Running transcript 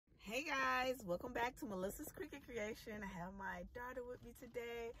guys, welcome back to Melissa's Cricket Creation. I have my daughter with me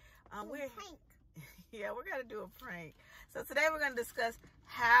today. We're gonna do a prank. So today we're gonna discuss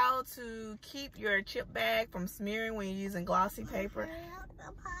how to keep your chip bag from smearing when you're using glossy paper.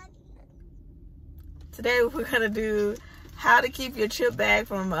 Today we're gonna do how to keep your chip bag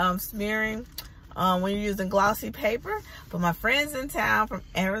from smearing when you're using glossy paper. But my friend's in town from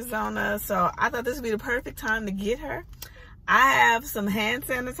Arizona, so I thought this would be the perfect time to get her. I have some hand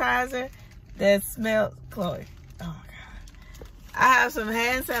sanitizer that smells, Chloe, oh my God. I have some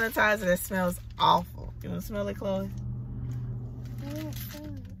hand sanitizer that smells awful. You wanna smell it, Chloe?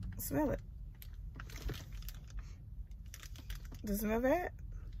 Smell it. Does it smell bad?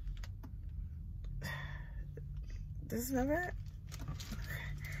 Does it smell bad?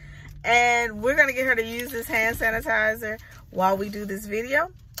 And we're gonna get her to use this hand sanitizer while we do this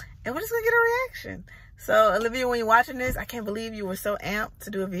video. And we're just gonna get a reaction. So Olivia, when you're watching this, I can't believe you were so amped to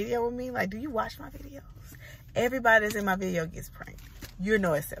do a video with me. Like, do you watch my videos? Everybody that's in my video gets pranked. You're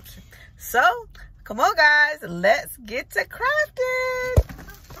no exception. So, come on guys, let's get to crafting.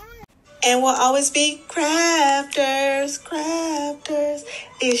 And we'll always be crafters, crafters.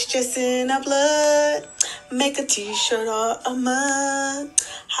 It's just in our blood. Make a t-shirt or a mug.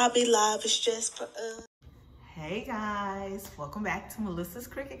 Hobby Live is just for us. Hey guys, welcome back to Melissa's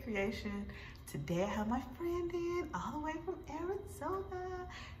Cricket Creation. Today I have my friend in, all the way from Arizona,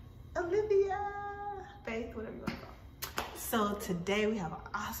 Olivia, Faith, whatever you want to call it. So today we have an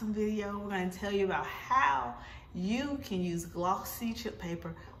awesome video. We're going to tell you about how you can use glossy chip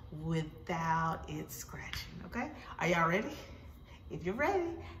paper without it scratching, okay? Are y'all ready? If you're ready,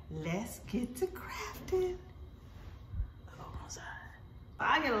 let's get to crafting.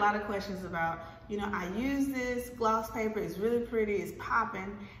 I get a lot of questions about, you know, I use this gloss paper, it's really pretty, it's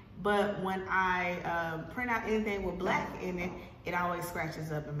popping, but when I print out anything with black in it, it always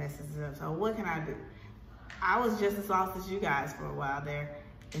scratches up and messes it up. So what can I do? I was just as lost as you guys for a while there,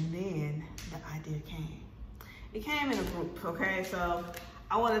 and then the idea came. It came in a group, okay? So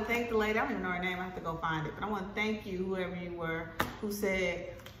I want to thank the lady, I don't even know her name, I have to go find it, but I want to thank you, whoever you were, who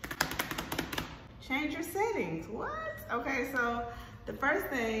said, change your settings. What? Okay, so the first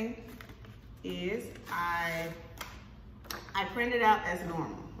thing is I printed out as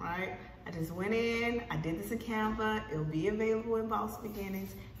normal, right? I just went in, I did this in Canva. It'll be available in Boss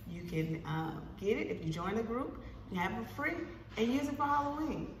Beginnings. You can get it if you join the group. You have it free and use it for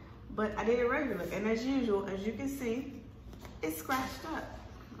Halloween. But I did it regular, and as usual, as you can see, it's scratched up,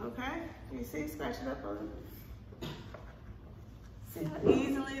 okay? You see it scratched up on it? See how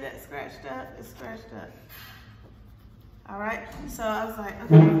easily that's scratched up? It's scratched up. All right, so I was like,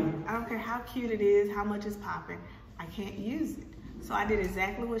 okay, I don't care how cute it is, how much it's popping, I can't use it. So I did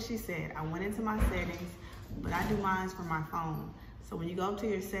exactly what she said. I went into my settings, but I do mine from my phone. So when you go to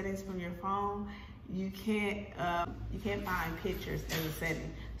your settings from your phone, you can't find pictures as a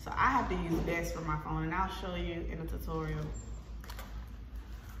setting. So I have to use best from my phone, and I'll show you in a tutorial.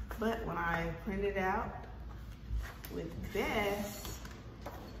 But when I print it out with best,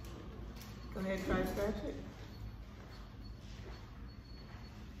 go ahead and try to scratch it.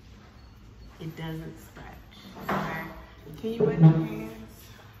 It doesn't scratch, okay? Can you wet your hands?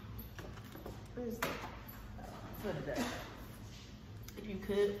 What is that? What is that? If you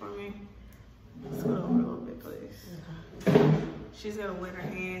could for me, scoot over a little bit, please. Okay. She's gonna wet her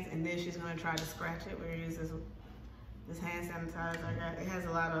hands, and then she's gonna try to scratch it. We're gonna use this hand sanitizer I got. It has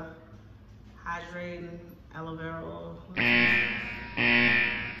a lot of hydrating aloe vera oil.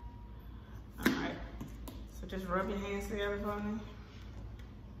 All right, so just rub your hands together for me.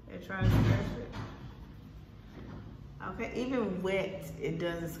 And try to scratch it. Okay, even wet, it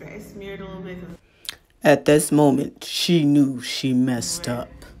doesn't scratch. It's smeared a little bit. At this moment, she knew she messed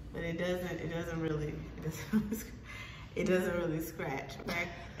up. But it doesn't really scratch, okay?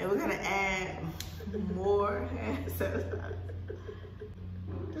 And we're gonna add more hand sanitizer.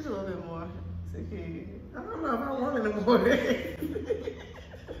 Just a little bit more. I don't know if I want any more.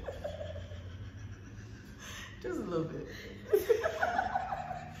 Just a little bit.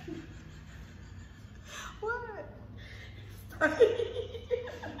 What?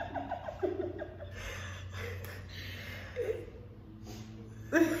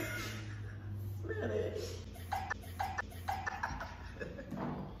 Smell it.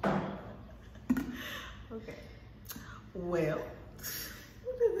 Okay. Well,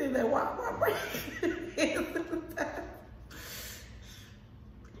 what is it that my brain?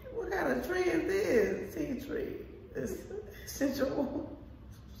 What kind of tree is this? Tea tree. It's essential.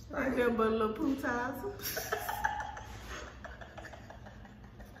 I got but a little poo tassel.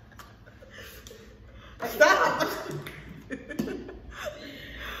 Stop!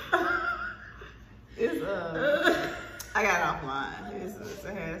 It's I got it offline. It's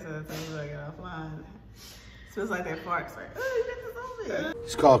a hand sanitizer I got offline. It smells like that fart. It's like, oh, you got this on there.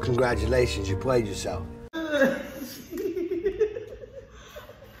 It's called congratulations. You played yourself. Even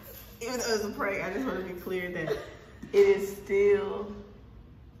though it's a prank, I just want to be clear that it is still.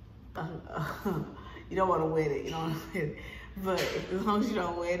 You don't want to wet it. You don't want to wet it. But as long as you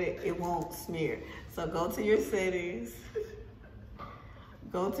don't wet it, it won't smear. So go to your settings.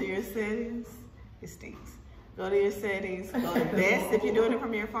 Go to your settings. It stinks. Go to your settings. Go to best if you're doing it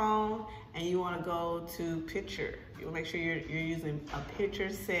from your phone, and you want to go to picture. You want to make sure you're using a picture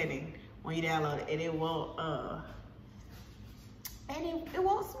setting when you download it, and it won't it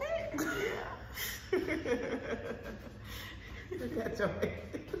won't smear. Yeah. Look at your hand.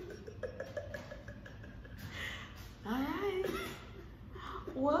 All right.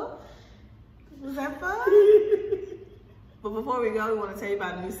 Well, was that fun? But before we go, we want to tell you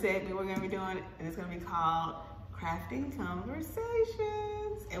about a new segment we're going to be doing, and it's going to be called Crafting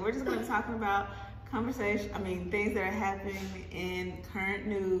Conversations. And we're just going to be talking about things that are happening in current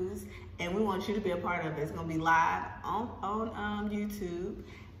news, and we want you to be a part of it. It's going to be live on YouTube.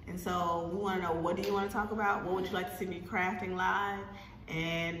 And so we want to know, what do you want to talk about? What would you like to see me crafting live?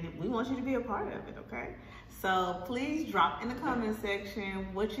 And we want you to be a part of it, okay? So please drop in the comment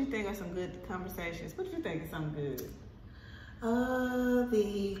section what you think are some good conversations. What do you think is something good?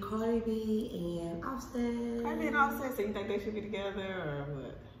 The Cardi B and Offset. Cardi B and Offset, so you think they should be together or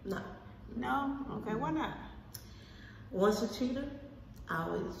what? No. No? Okay, why not? Once a cheater,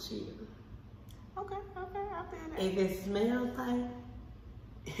 always a cheater. Okay, I feel that. If it smells like,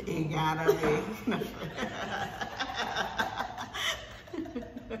 it gotta be.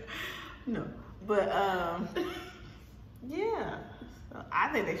 No, but yeah. So I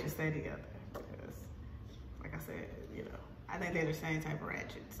think they should stay together because, like I said, you know, I think they're the same type of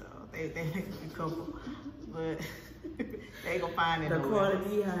ratchet, so they make a good couple, but they ain't gonna find it. The Cardi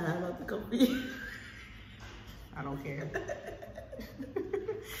B high about to come be. I don't care.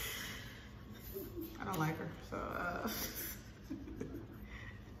 I don't like her, so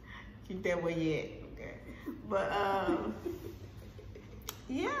keep that where you at, okay? But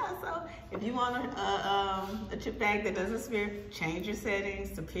yeah, so if you want a chip bag that doesn't smear, change your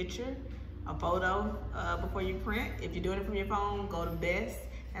settings to picture, a photo before you print. If you're doing it from your phone, go to best.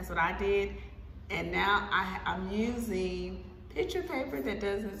 That's what I did. And now I'm using picture paper that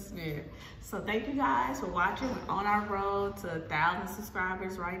doesn't smear. So thank you guys for watching. We're on our road to 1,000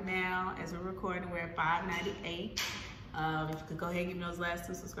 subscribers right now. As we're recording, we're at 598. If you could go ahead and give me those last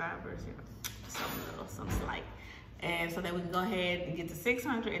 2 subscribers, you know, some slight. And so that we can go ahead and get to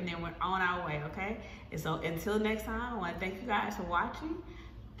 600, and then we're on our way, okay? And so until next time, I want to thank you guys for watching.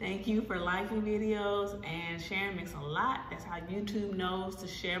 Thank you for liking videos and sharing. Makes a lot. That's how YouTube knows to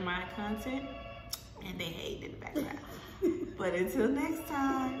share my content. And they hate in the background. But until next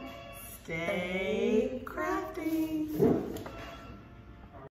time, stay crafty.